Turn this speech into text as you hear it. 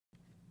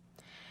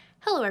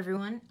Hello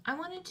everyone, I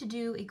wanted to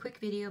do a quick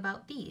video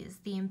about the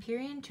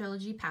Empyrean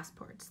Trilogy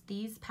passports.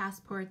 These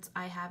passports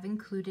I have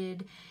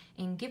included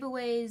in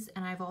giveaways,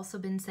 and I've also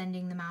been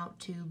sending them out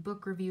to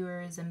book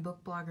reviewers and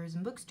book bloggers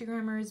and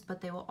bookstagrammers, but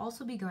they will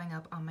also be going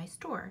up on my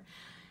store.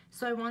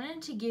 So I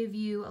wanted to give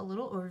you a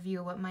little overview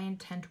of what my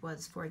intent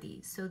was for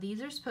these. So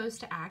these are supposed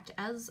to act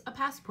as a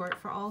passport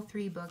for all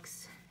three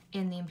books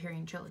in the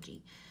Empyrean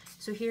Trilogy.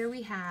 So here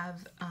we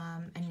have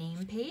a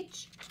name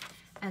page,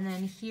 and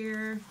then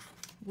here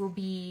will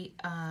be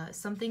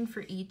something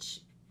for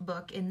each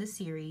book in the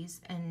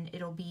series, and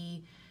it'll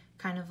be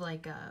kind of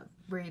like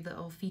where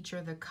it'll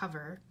feature the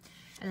cover.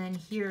 And then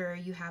here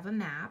you have a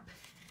map,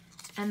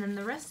 and then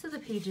the rest of the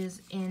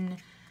pages in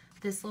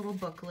this little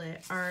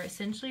booklet are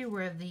essentially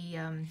where the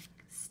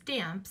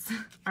stamps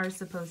are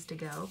supposed to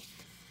go.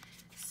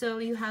 So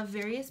you have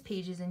various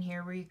pages in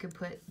here where you could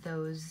put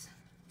those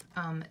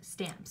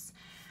stamps.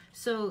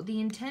 So the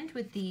intent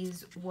with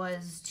these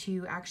was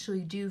to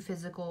actually do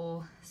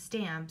physical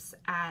stamps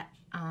at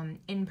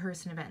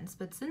in-person events,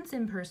 but since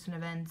in-person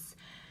events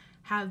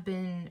have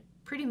been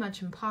pretty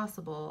much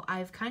impossible,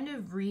 I've kind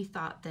of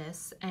rethought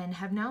this and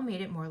have now made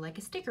it more like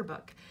a sticker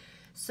book.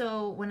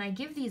 So when I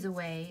give these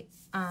away,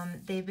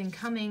 they've been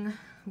coming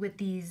with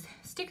these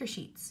sticker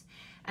sheets,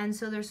 and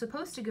so they're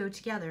supposed to go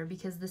together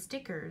because the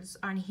stickers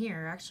on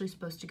here are actually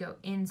supposed to go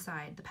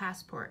inside the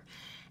passport.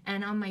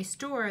 And on my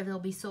store, they'll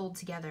be sold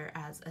together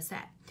as a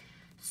set.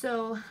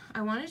 So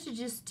I wanted to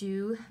just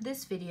do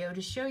this video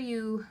to show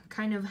you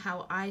kind of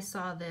how I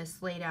saw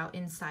this laid out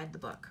inside the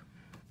book.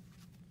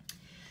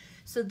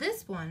 So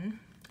this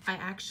one I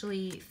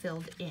actually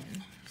filled in.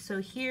 So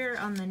here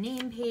on the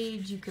name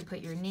page, you could put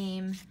your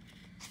name.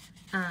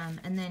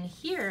 And then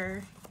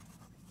here,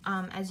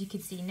 as you can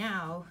see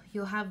now,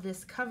 you'll have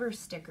this cover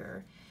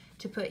sticker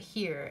to put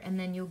here, and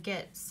then you'll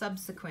get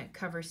subsequent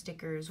cover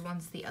stickers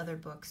once the other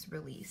books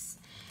release.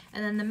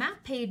 And then the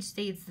map page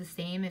stays the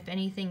same. If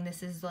anything,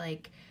 this is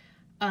like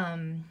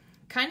kind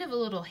of a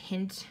little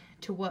hint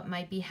to what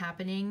might be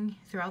happening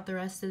throughout the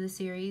rest of the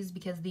series,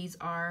 because these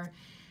are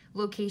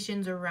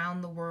locations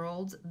around the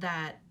world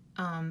that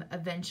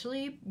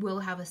eventually will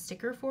have a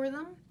sticker for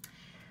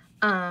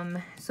them.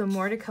 So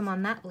more to come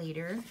on that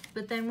later.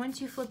 But then once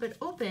you flip it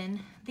open,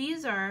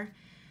 these are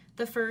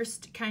the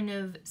first kind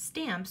of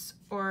stamps,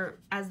 or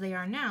as they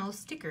are now,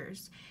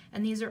 stickers.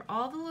 And these are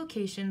all the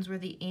locations where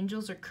the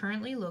angels are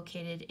currently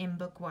located in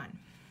book one.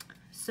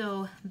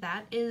 So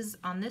that is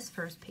on this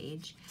first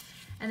page.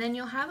 And then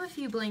you'll have a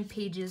few blank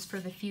pages for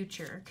the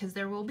future, because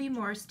there will be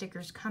more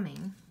stickers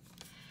coming.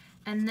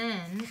 And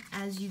then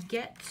as you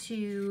get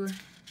to,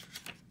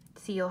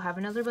 see, you'll have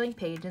another blank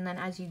page, and then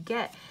as you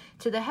get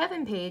to the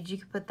heaven page, you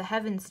can put the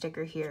heaven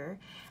sticker here,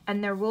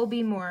 and there will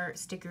be more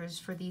stickers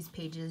for these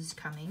pages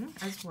coming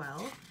as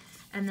well.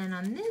 And then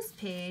on this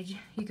page,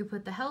 you could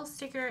put the hell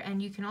sticker,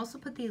 and you can also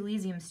put the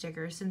Elysium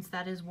sticker, since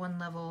that is one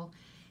level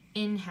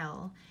in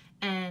hell.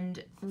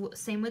 And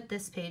same with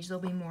this page,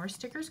 there'll be more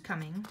stickers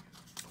coming.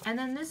 And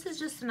then this is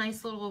just a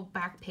nice little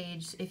back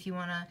page if you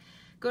want to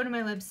go to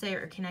my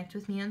website or connect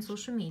with me on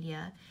social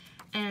media.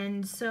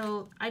 And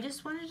so I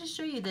just wanted to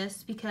show you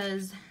this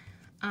because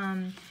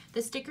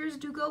the stickers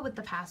do go with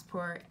the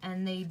passport,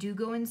 and they do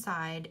go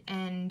inside,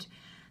 and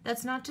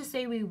that's not to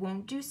say we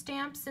won't do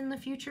stamps in the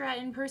future at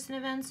in-person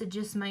events. It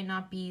just might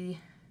not be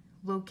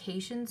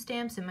location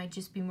stamps. It might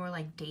just be more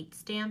like date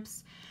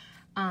stamps.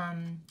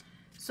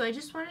 So I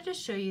just wanted to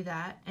show you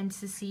that and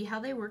to see how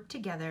they work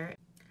together.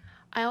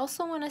 I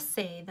also want to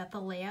say that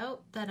the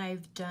layout that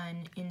I've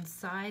done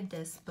inside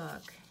this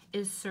book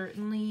is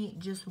certainly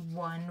just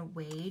one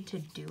way to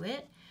do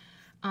it.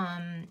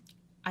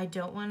 I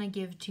don't want to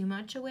give too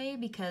much away,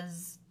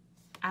 because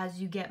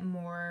as you get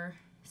more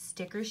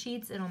sticker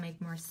sheets, it'll make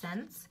more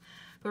sense.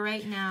 But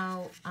right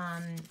now,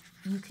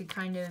 you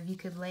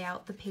could lay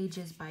out the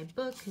pages by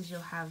book, because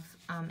you'll have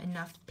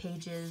enough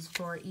pages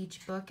for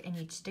each book and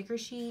each sticker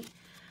sheet.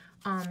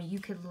 You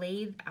could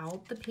lay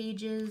out the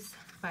pages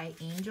by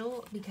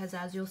angel, because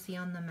as you'll see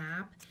on the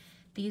map,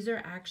 these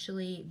are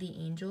actually the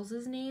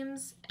angels'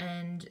 names,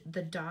 and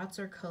the dots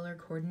are color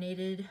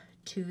coordinated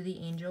to the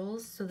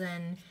angels. So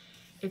then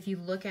if you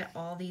look at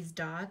all these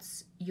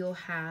dots, you'll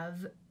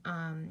have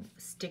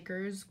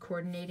stickers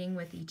coordinating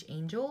with each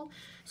angel.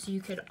 So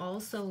you could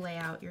also lay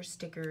out your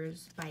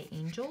stickers by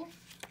angel.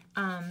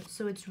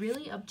 So it's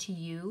really up to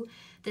you.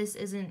 This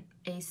isn't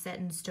a set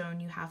in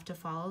stone, you have to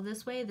follow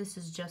this way. This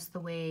is just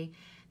the way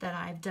that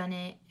I've done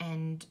it,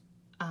 and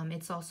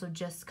it's also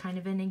just kind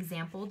of an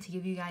example to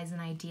give you guys an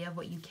idea of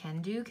what you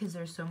can do, because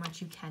there's so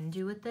much you can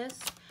do with this.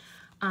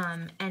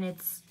 And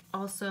it's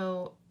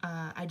also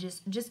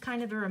just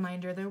kind of a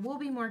reminder, there will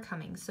be more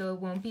coming, so it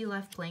won't be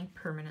left blank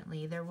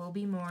permanently. There will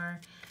be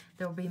more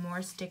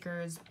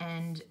stickers,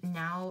 and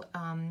now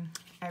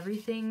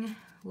everything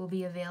will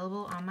be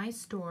available on my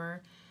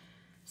store,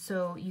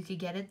 so you could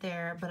get it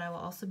there. But I will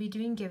also be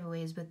doing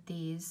giveaways with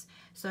these.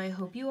 So I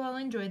hope you all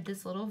enjoyed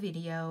this little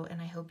video,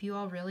 and I hope you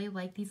all really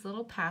like these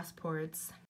little passports.